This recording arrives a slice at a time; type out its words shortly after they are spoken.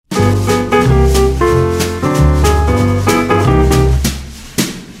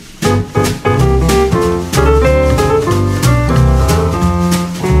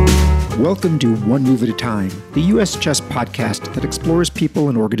Welcome to One Move at a Time, the U.S. Chess podcast that explores people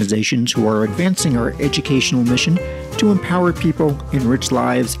and organizations who are advancing our educational mission to empower people, enrich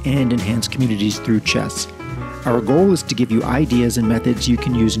lives, and enhance communities through chess. Our goal is to give you ideas and methods you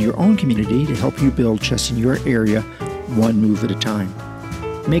can use in your own community to help you build chess in your area, one move at a time.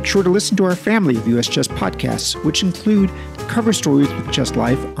 Make sure to listen to our family of U.S. Chess podcasts, which include Cover Stories with Chess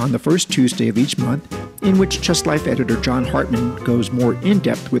Life on the first Tuesday of each month, in which Chess Life editor John Hartman goes more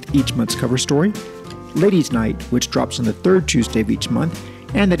in-depth with each month's cover story, Ladies' Night, which drops on the third Tuesday of each month,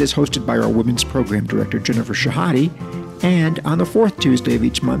 and that is hosted by our Women's Program Director Jennifer Shahade, and on the fourth Tuesday of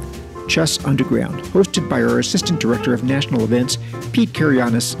each month, Chess Underground, hosted by our Assistant Director of National Events, Pete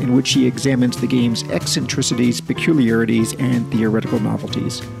Karayanis, in which he examines the game's eccentricities, peculiarities, and theoretical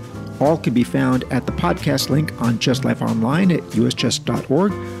novelties. All can be found at the podcast link on Chess Life Online at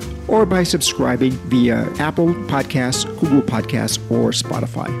uschess.org, or by subscribing via Apple Podcasts, Google Podcasts, or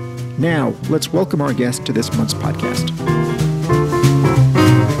Spotify. Now, let's welcome our guest to this month's podcast.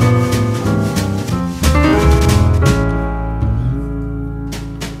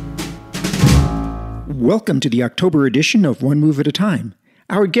 Welcome to the October edition of One Move at a Time.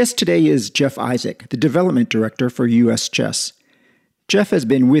 Our guest today is Jeff Isaac, the Development Director for U.S. Chess. Jeff has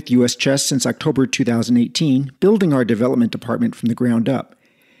been with U.S. Chess since October 2018, building our development department from the ground up.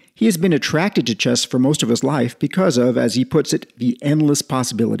 He has been attracted to chess for most of his life because of, as he puts it, the endless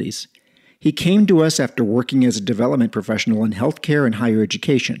possibilities. He came to us after working as a development professional in healthcare and higher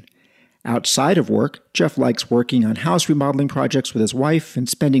education. Outside of work, Jeff likes working on house remodeling projects with his wife and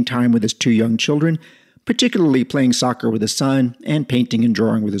spending time with his two young children, particularly playing soccer with his son and painting and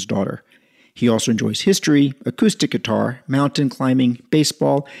drawing with his daughter. He also enjoys history, acoustic guitar, mountain climbing,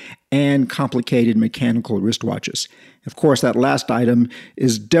 baseball, and complicated mechanical wristwatches. Of course, that last item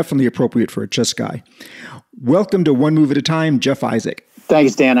is definitely appropriate for a chess guy. Welcome to One Move at a Time, Jeff Isaac.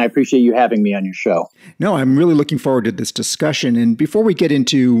 Thanks, Dan. I appreciate you having me on your show. No, I'm really looking forward to this discussion. And before we get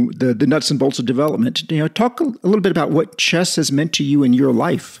into the nuts and bolts of development, talk a little bit about what chess has meant to you in your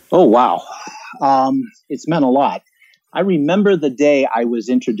life. Oh, wow. It's meant a lot. I remember the day I was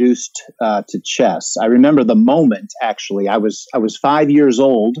introduced to chess. I remember the moment, actually. I was 5 years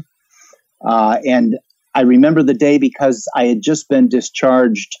old, and I remember the day because I had just been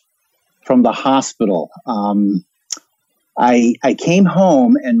discharged from the hospital. I came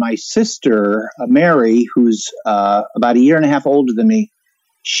home, and my sister, Mary, who's about a year and a half older than me,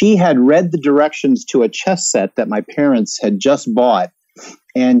 she had read the directions to a chess set that my parents had just bought.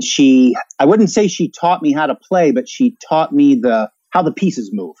 And I wouldn't say she taught me how to play, but she taught me how the pieces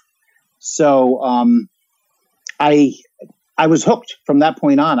move. So I was hooked from that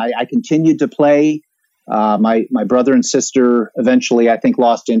point on. I continued to play. My brother and sister eventually, I think,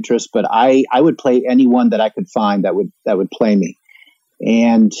 lost interest, but I would play anyone that I could find that would play me.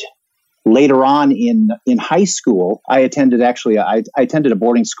 And later on in high school, I attended a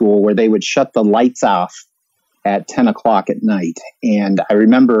boarding school where they would shut the lights off at 10 o'clock at night. And I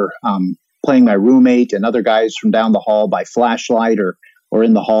remember playing my roommate and other guys from down the hall by flashlight or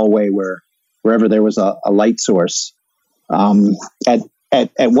in the hallway wherever there was a light source. At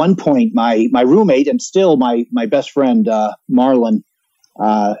one point, my roommate and still my best friend, Marlon,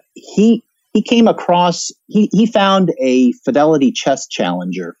 he came across, he found a Fidelity Chess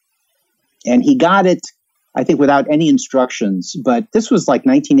Challenger, and he got it, I think, without any instructions. But this was like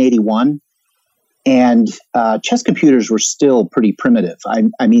 1981. And chess computers were still pretty primitive.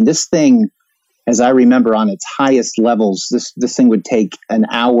 I mean, this thing, as I remember on its highest levels, this thing would take an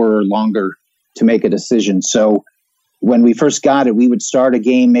hour or longer to make a decision. So when we first got it, we would start a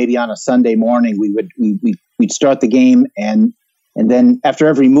game maybe on a Sunday morning. We'd start the game, and then after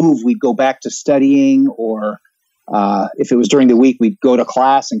every move, we'd go back to studying, or if it was during the week, we'd go to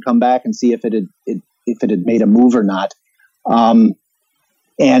class and come back and see if it had made a move or not.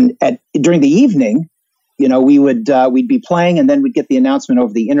 And during the evening, we'd be playing, and then we'd get the announcement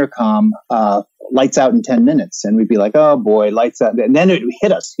over the intercom, lights out in 10 minutes. And we'd be like, oh boy, lights out. And then it would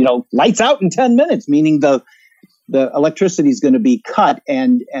hit us, lights out in 10 minutes, meaning the electricity is going to be cut.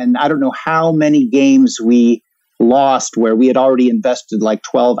 And I don't know how many games we lost where we had already invested like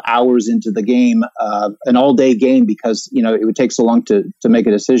 12 hours into the game, an all day game, because, it would take so long to make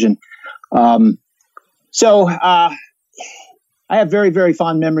a decision. I have very, very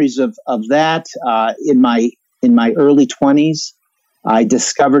fond memories of that. In my early 20s, I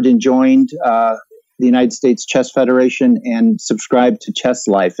discovered and joined the United States Chess Federation and subscribed to Chess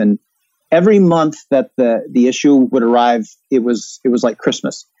Life. And every month that the issue would arrive, it was like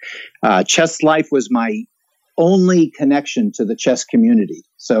Christmas. Chess Life was my only connection to the chess community.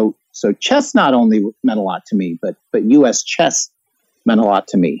 So chess not only meant a lot to me, but U.S. chess meant a lot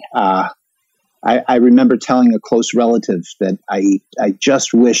to me. I remember telling a close relative that I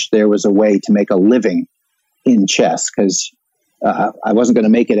just wish there was a way to make a living in chess, because I wasn't going to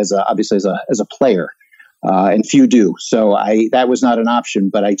make it obviously as a player, and few do. So that was not an option.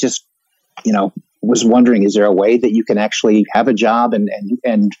 But I just, was wondering, is there a way that you can actually have a job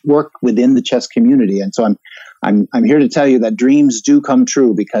and work within the chess community? And so I'm here to tell you that dreams do come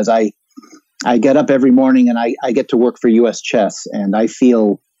true, because I get up every morning and I get to work for US Chess, and I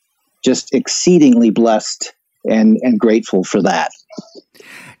feel just exceedingly blessed and grateful for that.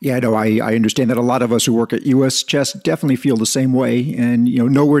 Yeah, no, I understand that a lot of us who work at US Chess definitely feel the same way, and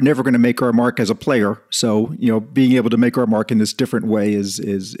know we're never going to make our mark as a player. So being able to make our mark in this different way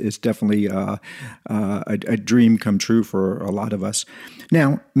is definitely a dream come true for a lot of us.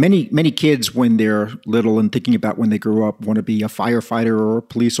 Now, many kids, when they're little and thinking about when they grow up, want to be a firefighter or a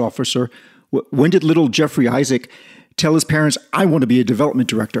police officer. When did little Jeffrey Isaac tell his parents, "I want to be a development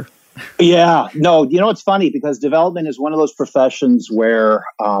director"? Yeah, no, it's funny, because development is one of those professions where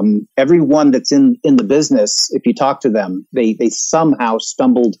everyone that's in the business, if you talk to them, they somehow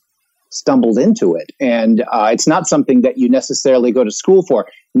stumbled into it, and it's not something that you necessarily go to school for.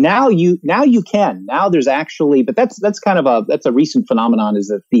 Now you can. Now there's actually, but that's kind of that's a recent phenomenon, is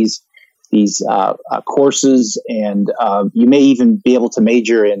that these courses, and you may even be able to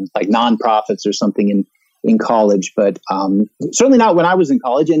major in like nonprofits or something in college, but certainly not when I was in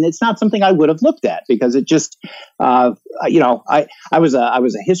college, and it's not something I would have looked at, because it just, I was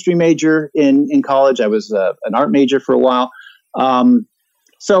a history major in college. I was an art major for a while,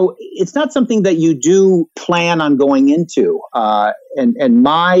 so it's not something that you do plan on going into. And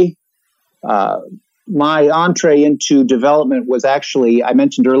my entree into development was actually, I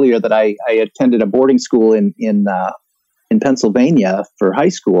mentioned earlier that I attended a boarding school in Pennsylvania for high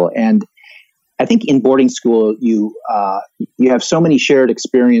school, and I think in boarding school, you have so many shared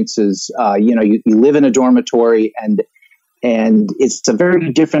experiences. You live in a dormitory, and it's a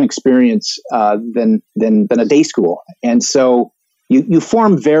very different experience than a day school. And so you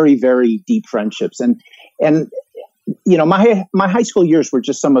form very, very deep friendships. And my high school years were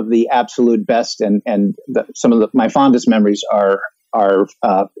just some of the absolute best, and some of my fondest memories are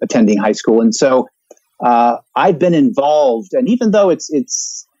attending high school. And so I've been involved, and even though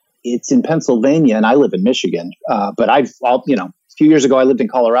it's in Pennsylvania and I live in Michigan, but a few years ago I lived in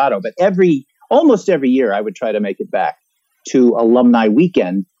Colorado, but almost every year I would try to make it back to alumni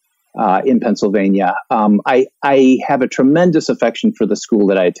weekend in Pennsylvania. I have a tremendous affection for the school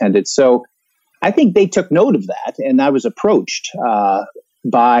that I attended. So I think they took note of that, and I was approached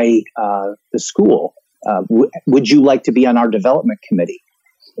by the school. Would you like to be on our development committee?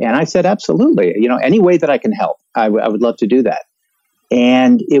 And I said, absolutely. Any way that I can help, I would love to do that.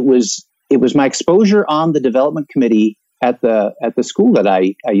 And it was my exposure on the development committee at the school that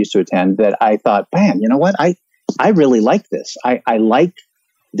I used to attend that I thought, man, you know what? I really like this. I like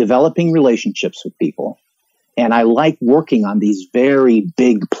developing relationships with people, and I like working on these very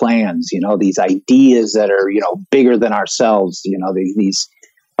big plans, these ideas that are, bigger than ourselves, these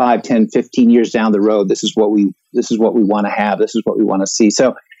 5, 10, 15 years down the road. This is what we want to have. This is what we want to see.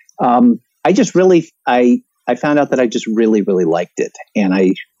 So I found out that I just really, really liked it, and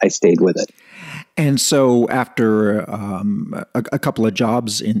I stayed with it. And so after a couple of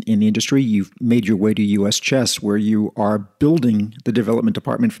jobs in the industry, you've made your way to US Chess, where you are building the development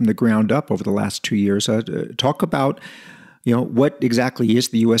department from the ground up over the last 2 years. Talk about, what exactly is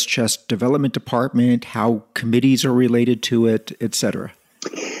the US Chess development department, how committees are related to it, et cetera.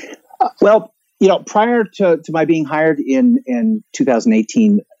 Well, prior to my being hired in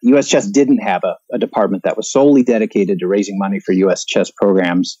 2018, US Chess didn't have a department that was solely dedicated to raising money for US Chess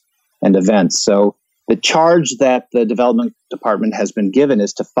programs and events. So the charge that the development department has been given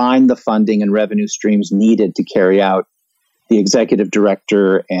is to find the funding and revenue streams needed to carry out the executive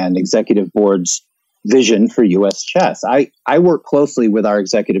director and executive board's vision for US Chess. I work closely with our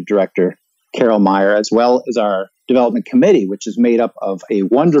executive director, Carol Meyer, as well as our development committee, which is made up of a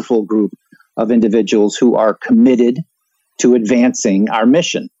wonderful group of individuals who are committed to advancing our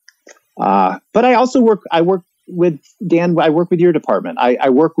mission. But I also work with Dan. I work with your department. I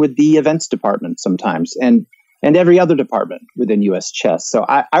work with the events department sometimes, and every other department within US Chess. So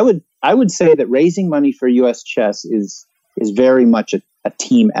I would say that raising money for US Chess is very much a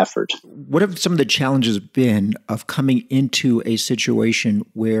team effort. What have some of the challenges been of coming into a situation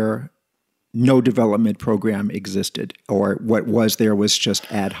where no development program existed, or what was there was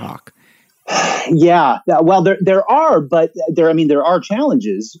just ad hoc? Yeah, well, there are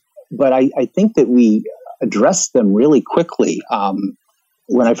challenges, but I think that we addressed them really quickly.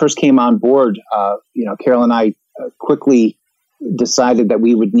 When I first came on board, Carol and I quickly decided that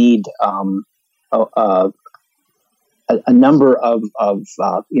we would need a number of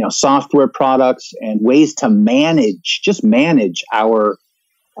software products and ways to manage our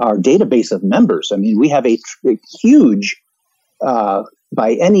database of members. I mean, we have a huge, by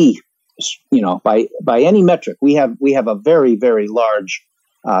any metric, we have a very, very large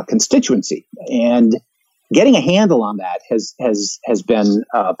constituency, and getting a handle on that has been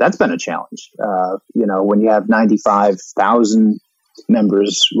that's been a challenge. When you have 95,000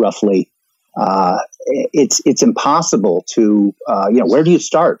 members roughly, it's impossible to where do you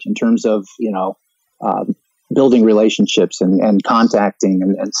start in terms of building relationships and contacting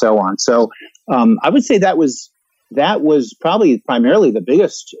and so on. So I would say that was probably primarily the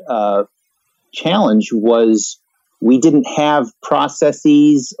biggest challenge. Was we didn't have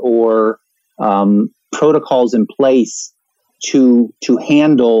processes or protocols in place to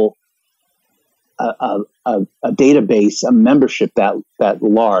handle a database, a membership that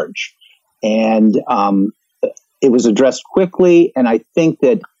large. And it was addressed quickly, and I think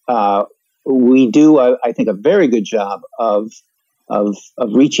that we do, I think, a very good job of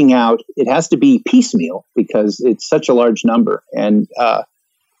reaching out. It has to be piecemeal because it's such a large number, and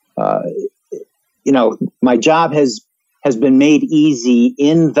my job has been made easy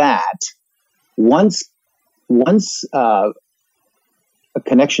in that once a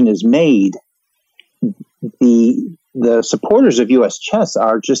connection is made, the supporters of US Chess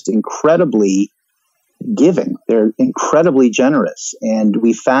are just incredibly giving. They're incredibly generous. And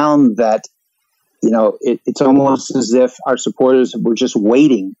we found that, it's almost as if our supporters were just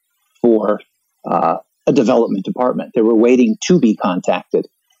waiting for a development department. They were waiting to be contacted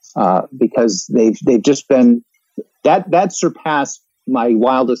because they've just been, that surpassed my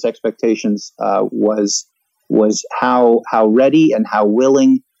wildest expectations, was how ready and how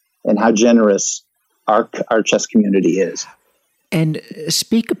willing and how generous our chess community is. And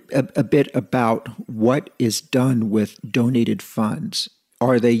speak a bit about what is done with donated funds.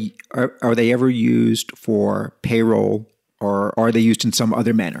 Are they ever used for payroll, or are they used in some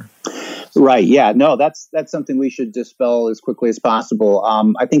other manner? Right. Yeah. No, that's something we should dispel as quickly as possible.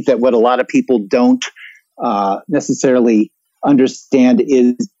 I think that what a lot of people don't necessarily understand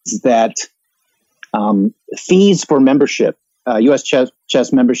is that fees for membership, U.S.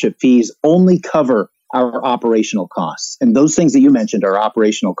 Chess membership fees, only cover our operational costs. And those things that you mentioned are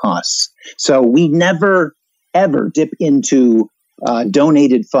operational costs. So we never, ever dip into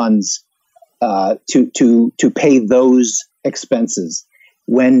donated funds to pay those expenses.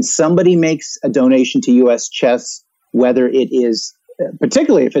 When somebody makes a donation to U.S. Chess, whether it is,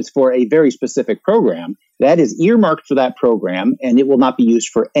 particularly if it's for a very specific program, that is earmarked for that program, and it will not be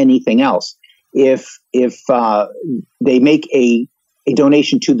used for anything else. If they make a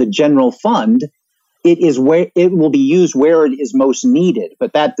donation to the general fund, it will be used where it is most needed.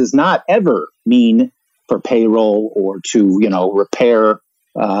 But that does not ever mean for payroll or to repair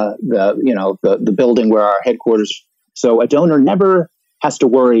the building where our headquarters. So a donor never has to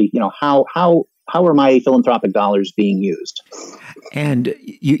worry, how are my philanthropic dollars being used? And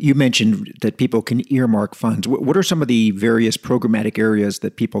you mentioned that people can earmark funds. What are some of the various programmatic areas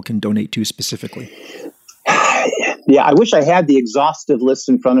that people can donate to specifically? Yeah, I wish I had the exhaustive list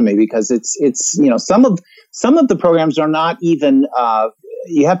in front of me, because it's some of the programs are not even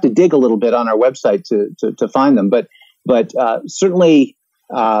you have to dig a little bit on our website to find them, but certainly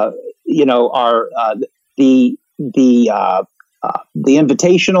our the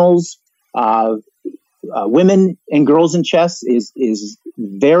invitationals, women and girls in chess is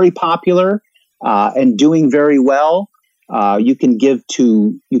very popular and doing very well. You can give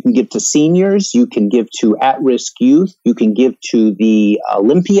to seniors. You can give to at-risk youth. You can give to the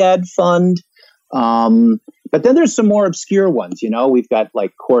Olympiad Fund. But then there's some more obscure ones. We've got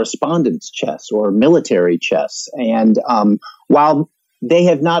like correspondence chess or military chess. And while they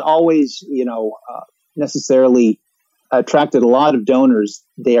have not always, necessarily attracted a lot of donors,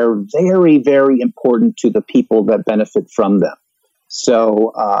 they are very, very important to the people that benefit from them.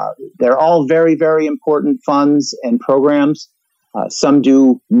 So they're all very, very important funds and programs. Some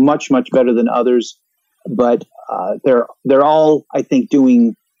do much, much better than others, but they're all, I think,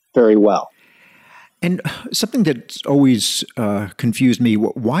 doing very well. And something that's always confused me: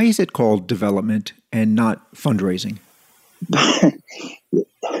 why is it called development and not fundraising?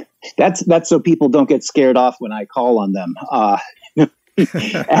 That's so people don't get scared off when I call on them.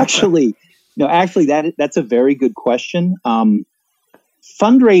 Actually, that's a very good question.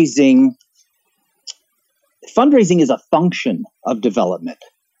 Fundraising is a function of development.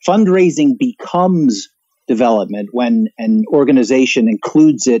 Fundraising becomes development when an organization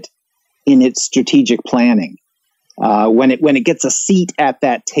includes it in its strategic planning. When it gets a seat at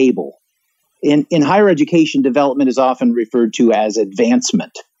that table. in higher education, development is often referred to as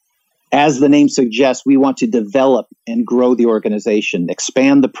advancement. As the name suggests, we want to develop and grow the organization,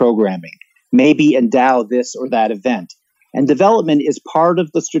 expand the programming, maybe endow this or that event. And development is part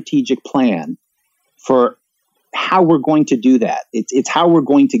of the strategic plan for how we're going to do that. It's how we're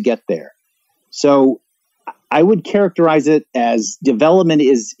going to get there. So I would characterize it as development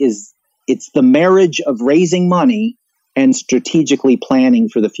is it's the marriage of raising money and strategically planning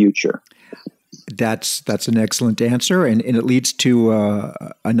for the future. That's an excellent answer, and it leads to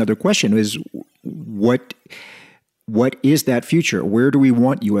another question: is what is that future? Where do we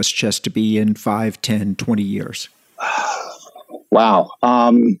want U.S. Chess to be in 5, 10, 20 years? Wow.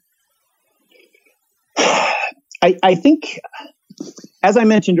 I think, as I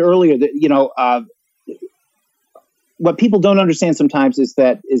mentioned earlier, that what people don't understand sometimes is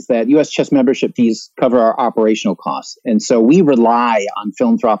that U.S. Chess membership fees cover our operational costs, and so we rely on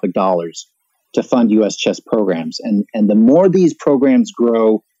philanthropic dollars to fund U.S. Chess programs. And the more these programs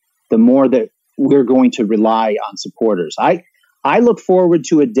grow, the more that we're going to rely on supporters. I look forward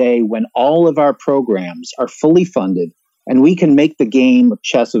to a day when all of our programs are fully funded and we can make the game of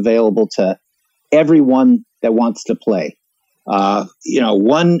chess available to everyone that wants to play.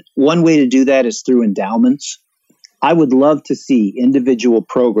 One way to do that is through endowments. I would love to see individual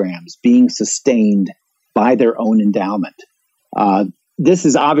programs being sustained by their own endowment. This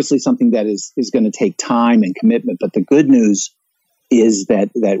is obviously something that is going to take time and commitment, but the good news is that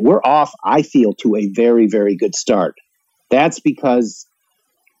we're off, I feel, to a very, very good start. That's because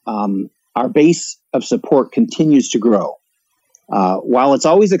our base of support continues to grow. While it's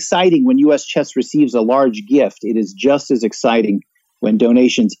always exciting when U.S. Chess receives a large gift, it is just as exciting when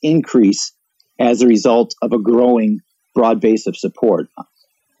donations increase as a result of a growing broad base of support.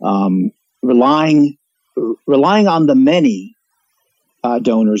 Relying on the many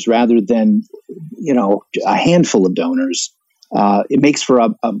donors rather than a handful of donors, it makes for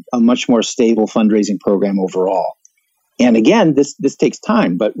a much more stable fundraising program overall. And again, this takes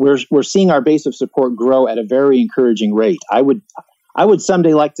time, but we're seeing our base of support grow at a very encouraging rate. I would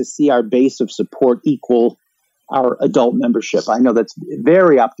someday like to see our base of support equal our adult membership. I know that's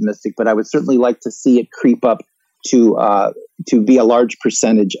very optimistic, but I would certainly like to see it creep up to be a large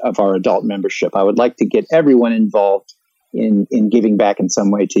percentage of our adult membership. I would like to get everyone involved in giving back in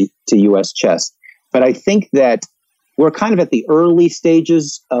some way to U.S. Chess. But I think that we're kind of at the early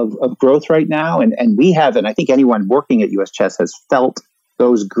stages of growth right now, and we have, and I think anyone working at U.S. Chess has felt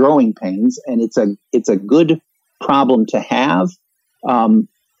those growing pains, and it's a good problem to have.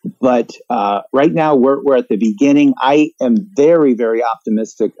 But right now we're at the beginning. I am very, very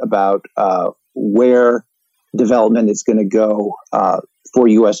optimistic about where development is going to go for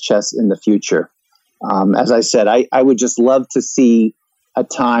U.S. Chess in the future. As I said, I would just love to see a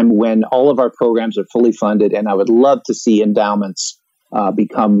time when all of our programs are fully funded, and I would love to see endowments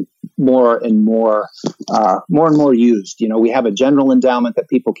become more and more used. We have a general endowment that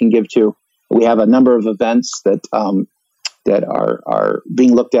people can give to. We have a number of events that are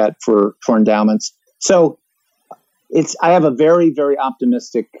being looked at for endowments. So I have a very, very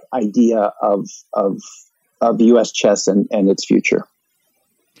optimistic idea of U.S. Chess and its future.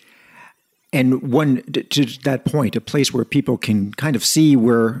 And to that point, a place where people can kind of see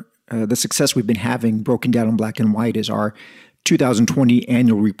where the success we've been having broken down in black and white is our 2020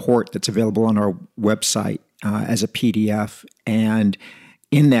 annual report that's available on our website as a PDF. And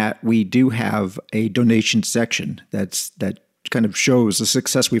in that, we do have a donation section that kind of shows the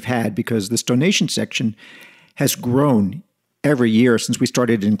success we've had, because this donation section has grown every year since we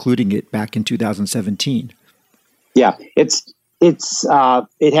started including it back in 2017. Yeah,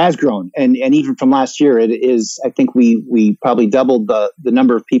 it has grown, and even from last year, it is. I think we probably doubled the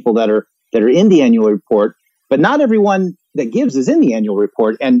number of people that are in the annual report, but not everyone that gives is in the annual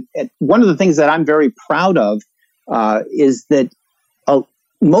report. And one of the things that I'm very proud of is that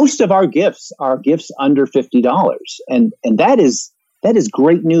most of our gifts are gifts under $50, and that is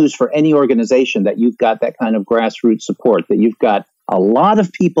great news for any organization, that you've got that kind of grassroots support, that you've got a lot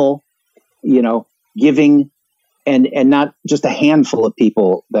of people, giving. And not just a handful of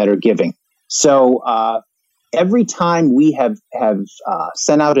people that are giving. So every time we have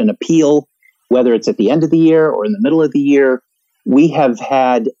sent out an appeal, whether it's at the end of the year or in the middle of the year, we have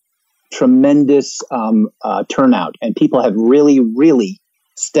had tremendous turnout, and people have really, really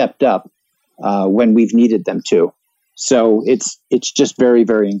stepped up when we've needed them to. So it's just very,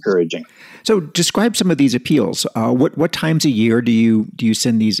 very encouraging. So describe some of these appeals. What times a year do you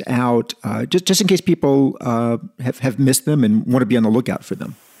send these out? Just in case people have missed them and want to be on the lookout for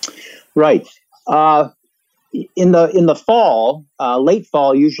them. Right. in the fall, late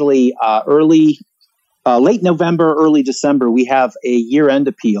fall, usually late November, early December, we have a year-end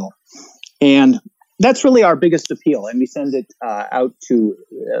appeal, and that's really our biggest appeal, and we send it out to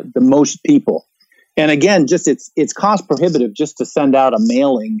the most people. And again, just it's cost prohibitive just to send out a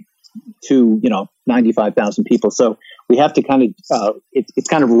mailing to 95,000 people. So we have to kind of it's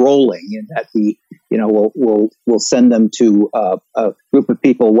kind of rolling in that we'll send them to a group of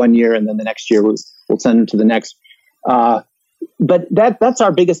people one year, and then the next year we'll send them to the next. But that's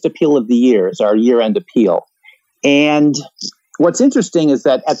our biggest appeal of the year, is our year-end appeal. And what's interesting is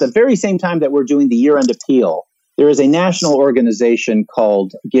that at the very same time that we're doing the year-end appeal, there is a national organization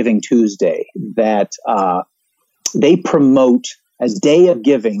called Giving Tuesday that they promote a day of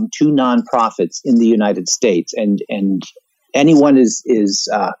giving to nonprofits in the United States, and anyone is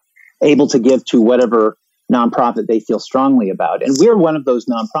able to give to whatever nonprofit they feel strongly about. And we're one of those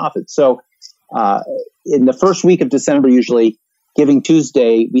nonprofits. So in the first week of December, usually Giving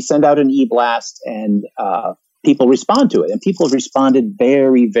Tuesday, we send out an e-blast, and people respond to it. And people have responded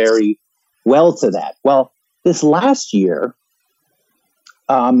very, very well to that. Well, this last year,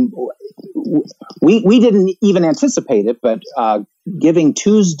 we didn't even anticipate it, but Giving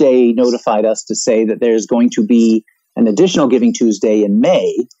Tuesday notified us to say that there's going to be an additional Giving Tuesday in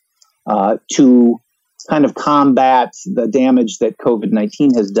May to kind of combat the damage that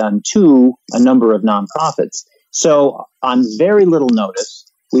COVID-19 has done to a number of nonprofits. So on very little notice,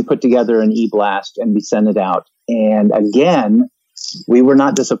 we put together an e-blast and we sent it out. And again, we were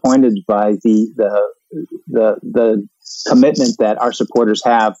not disappointed by the commitment that our supporters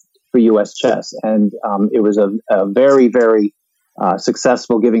have for U.S. Chess. And it was a very, very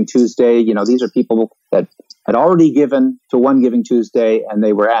successful Giving Tuesday. These are people that had already given to one Giving Tuesday, and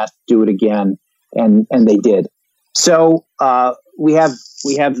they were asked to do it again, and they did. So we have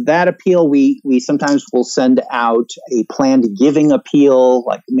that appeal. We sometimes will send out a planned giving appeal,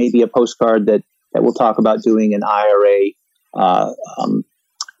 like maybe a postcard that we'll talk about doing an IRA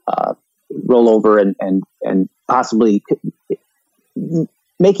rollover and possibly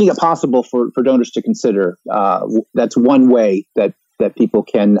making it possible for donors to consider. That's one way that people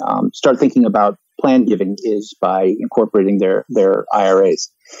can start thinking about planned giving, is by incorporating their IRAs.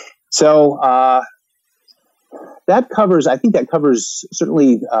 So I think that covers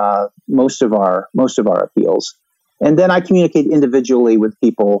certainly most of our appeals. And then I communicate individually with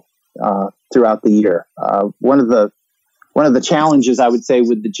people throughout the year. One of the challenges, I would say,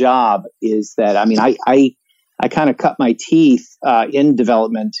 with the job is that, I kind of cut my teeth in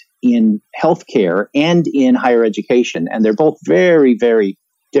development in healthcare and in higher education, and they're both very, very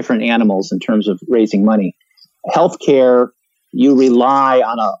different animals in terms of raising money. Healthcare, you rely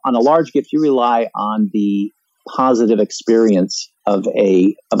on a large gift. You rely on the positive experience of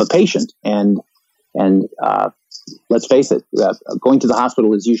a patient, and let's face it, going to the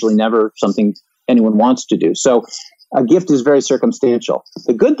hospital is usually never something anyone wants to do. So a gift is very circumstantial.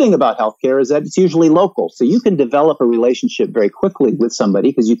 The good thing about healthcare is that it's usually local. So you can develop a relationship very quickly with somebody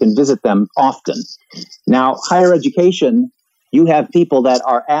because you can visit them often. Now, higher education, you have people that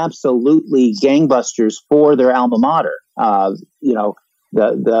are absolutely gangbusters for their alma mater.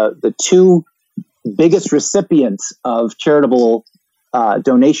 The two biggest recipients of charitable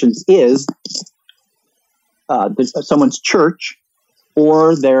donations is someone's church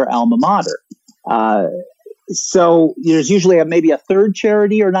or their alma mater. So there's usually maybe a third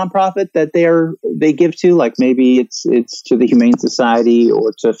charity or nonprofit that they give to, like maybe it's to the Humane Society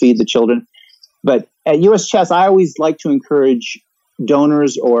or to Feed the Children. But at U.S. Chess, I always like to encourage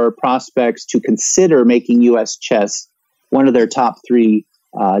donors or prospects to consider making U.S. Chess one of their top three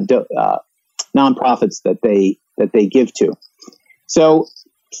nonprofits that they give to. So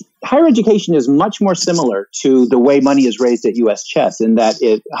higher education is much more similar to the way money is raised at U.S. Chess, in that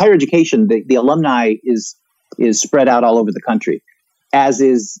higher education, the alumni is spread out all over the country, as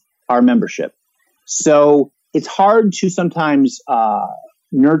is our membership. So it's hard to sometimes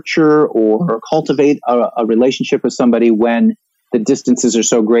nurture or cultivate a relationship with somebody when the distances are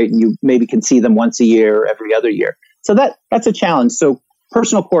so great and you maybe can see them once a year or every other year. So that's a challenge. So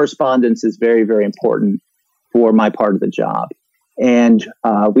personal correspondence is very, very important for my part of the job. And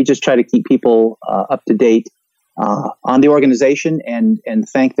we just try to keep people up to date on the organization and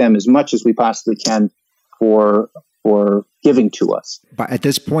thank them as much as we possibly can for giving to us. But at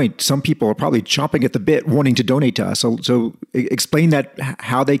this point, some people are probably chomping at the bit wanting to donate to us. So explain that,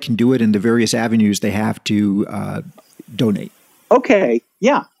 how they can do it and the various avenues they have to donate. Okay.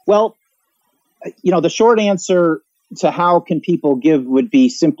 Yeah. Well, the short answer to how can people give would be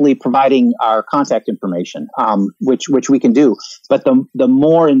simply providing our contact information, which we can do. But the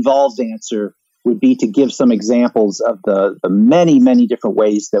more involved answer would be to give some examples of the many, many different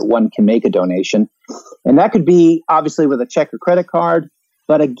ways that one can make a donation. And that could be obviously with a check or credit card,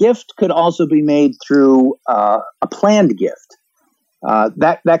 but a gift could also be made through a planned gift.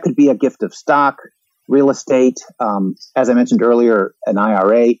 That could be a gift of stock, real estate, as I mentioned earlier, an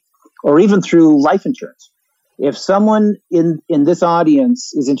IRA, or even through life insurance. If someone in this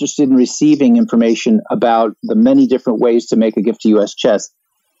audience is interested in receiving information about the many different ways to make a gift to US Chess,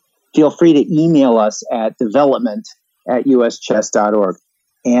 feel free to email us at development@uschess.org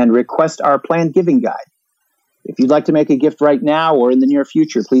and request our planned giving guide. If you'd like to make a gift right now or in the near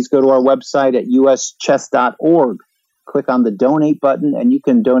future, please go to our website at uschess.org. Click on the donate button, and you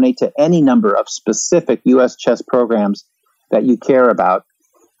can donate to any number of specific US Chess programs that you care about.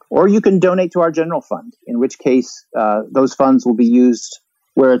 Or you can donate to our general fund, in which case those funds will be used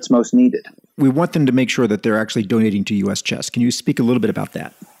where it's most needed. We want them to make sure that they're actually donating to US Chess. Can you speak a little bit about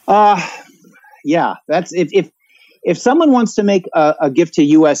that? Yeah, that's if someone wants to make a gift to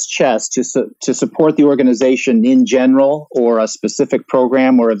US Chess to support the organization in general or a specific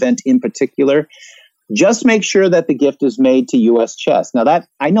program or event in particular, just make sure that the gift is made to US Chess. Now, that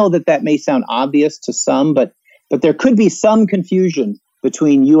I know that may sound obvious to some, but there could be some confusion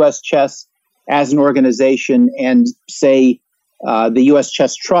between US Chess as an organization and, say, the US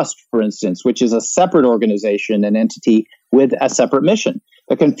Chess Trust, for instance, which is a separate organization, an entity with a separate mission.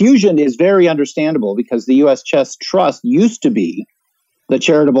 The confusion is very understandable because the US Chess Trust used to be the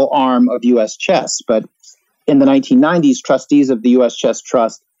charitable arm of US Chess, but in the 1990s, trustees of the US Chess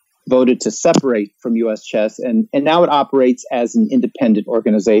Trust voted to separate from US Chess, and now it operates as an independent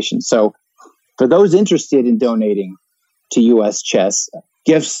organization. So for those interested in donating to US Chess,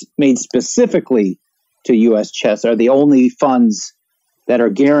 gifts made specifically to US Chess are the only funds that are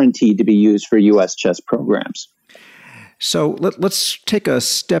guaranteed to be used for US Chess programs. So let's take a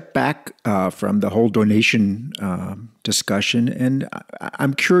step back from the whole donation discussion. And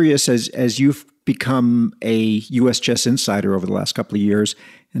I'm curious, as you've become a US Chess insider over the last couple of years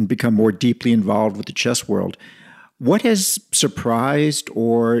and become more deeply involved with the chess world, what has surprised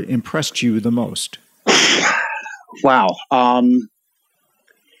or impressed you the most? Wow.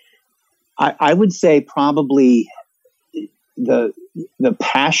 I would say probably the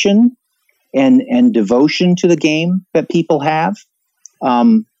passion and devotion to the game that people have.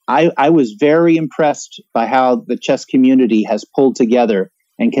 I was very impressed by how the chess community has pulled together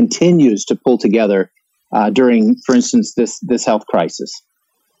and continues to pull together during, for instance, this health crisis.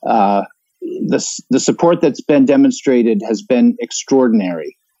 The support that's been demonstrated has been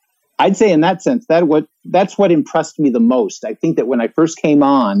extraordinary. I'd say in that sense, that's what impressed me the most. I think that when I first came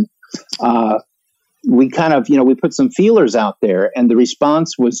on, we kind of, we put some feelers out there, and the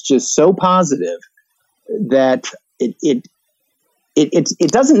response was just so positive that it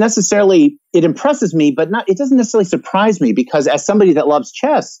doesn't necessarily, it impresses me, but it doesn't necessarily surprise me, because as somebody that loves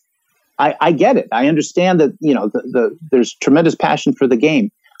chess, I get it. I understand that, there's tremendous passion for the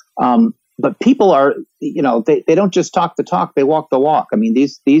game. But people are, they don't just talk the talk, they walk the walk. I mean,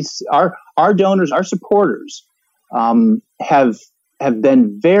 these our donors, our supporters, have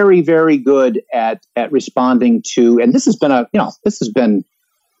been very, very good at responding to, and this has been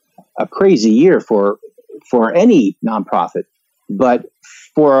a crazy year for any nonprofit, but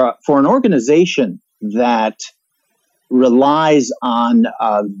for an organization that relies on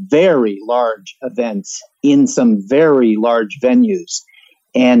very large events in some very large venues,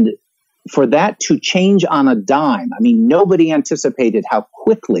 and for that to change on a dime. I mean, nobody anticipated how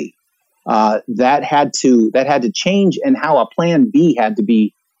quickly that had to change, and how a plan B had to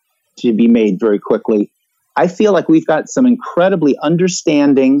be made very quickly. I feel like we've got some incredibly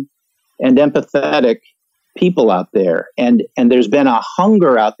understanding and empathetic people out there, and there's been a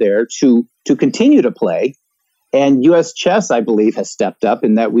hunger out there to continue to play. And US Chess, I believe, has stepped up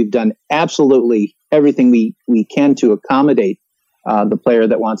in that we've done absolutely everything we can to accommodate the player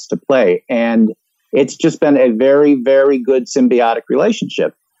that wants to play. And it's just been a very, very good symbiotic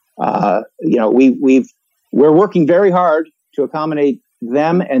relationship. We're working very hard to accommodate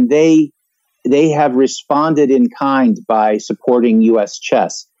them, and they have responded in kind by supporting US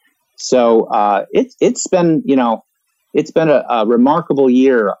Chess. So it's been a remarkable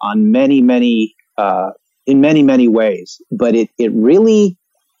year on many ways. But it really,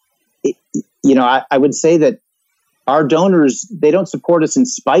 I would say that our donors, they don't support us in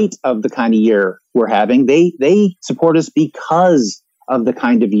spite of the kind of year we're having. They support us because of the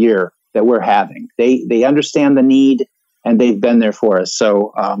kind of year that we're having. They understand the need, and they've been there for us.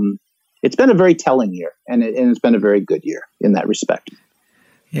 So it's been a very telling year, and it's been a very good year in that respect.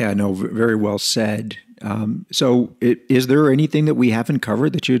 Yeah, no, very well said. Is there anything that we haven't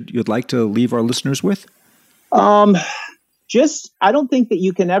covered that you'd like to leave our listeners with? I don't think that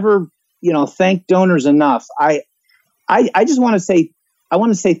you can ever, thank donors enough. I just want to say,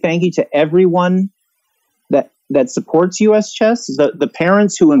 thank you to everyone that supports US Chess, the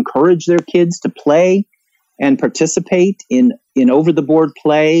parents who encourage their kids to play and participate in over-the-board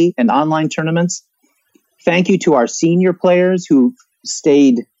play and online tournaments. Thank you to our senior players who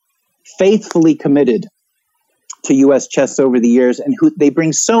stayed faithfully committed to US Chess over the years, and who they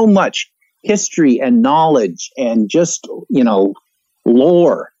bring so much history and knowledge and just,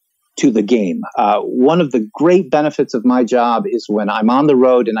 lore to the game. One of the great benefits of my job is when I'm on the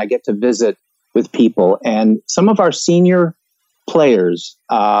road and I get to visit with people. And some of our senior players,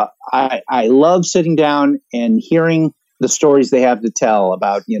 I love sitting down and hearing the stories they have to tell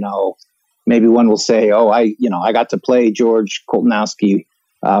about, maybe one will say, I got to play George Koltanowski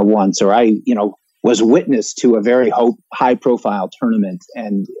once, or I was witness to a very high profile tournament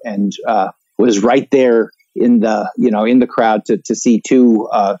and was right there in the crowd to see two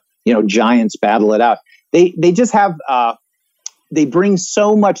giants battle it out. They just have they bring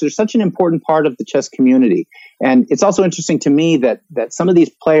so much. They're such an important part of the chess community. And it's also interesting to me that some of these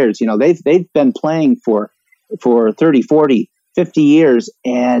players, they've been playing for 30, 40, 50 years,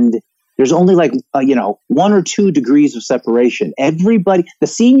 and there's only 1 or 2 degrees of separation. Everybody, the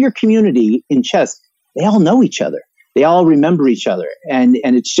senior community in chess, they all know each other. They all remember each other. And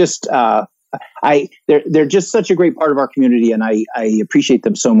it's just, they're just such a great part of our community, and I appreciate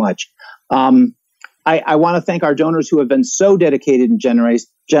them so much. I want to thank our donors who have been so dedicated and generous.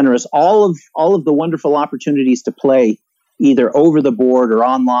 All of the wonderful opportunities to play either over the board or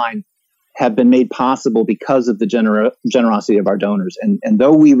online have been made possible because of the generosity of our donors. And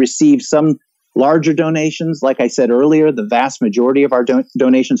though we receive some larger donations, like I said earlier, the vast majority of our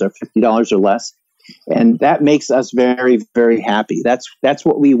donations are $50 or less. And that makes us very, very happy. That's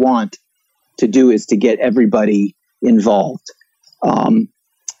what we want to do, is to get everybody involved.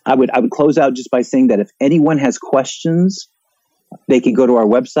 I would close out just by saying that if anyone has questions, they can go to our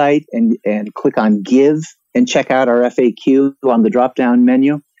website and click on Give and check out our FAQ on the drop-down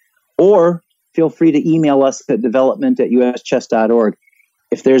menu, or feel free to email us at development@uschess.org.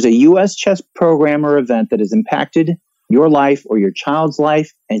 If there's a US Chess program or event that has impacted your life or your child's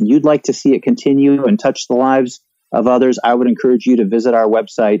life, and you'd like to see it continue and touch the lives of others, I would encourage you to visit our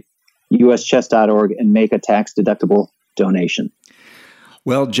website, uschess.org, and make a tax-deductible donation.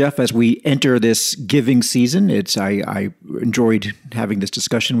 Well, Jeff, as we enter this giving season, I enjoyed having this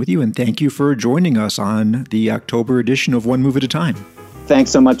discussion with you, and thank you for joining us on the October edition of One Move at a Time.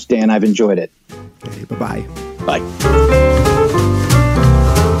 Thanks so much, Dan. I've enjoyed it. Okay, bye-bye. Bye.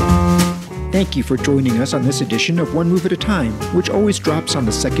 Thank you for joining us on this edition of One Move at a Time, which always drops on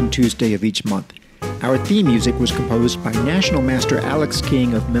the second Tuesday of each month. Our theme music was composed by National Master Alex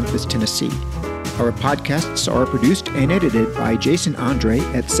King of Memphis, Tennessee. Our podcasts are produced and edited by Jason Andre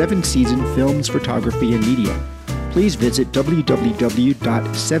at 7 Season Films, Photography, and Media. Please visit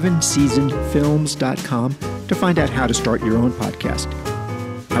www.sevenseasonfilms.com to find out how to start your own podcast.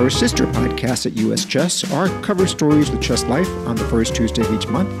 Our sister podcasts at US Chess are Cover Stories with Chess Life on the first Tuesday of each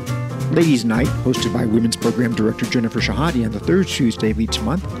month, Ladies Night, hosted by Women's Program Director Jennifer Shahadi on the third Tuesday of each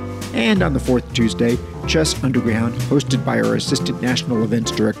month, and on the fourth Tuesday, Chess Underground, hosted by our Assistant National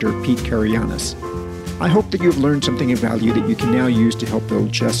Events Director, Pete Karayanis. I hope that you have learned something of value that you can now use to help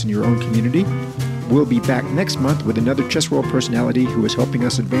build chess in your own community. We'll be back next month with another Chess World personality who is helping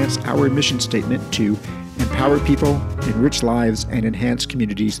us advance our mission statement to empower people, enrich lives, and enhance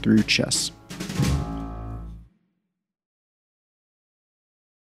communities through chess.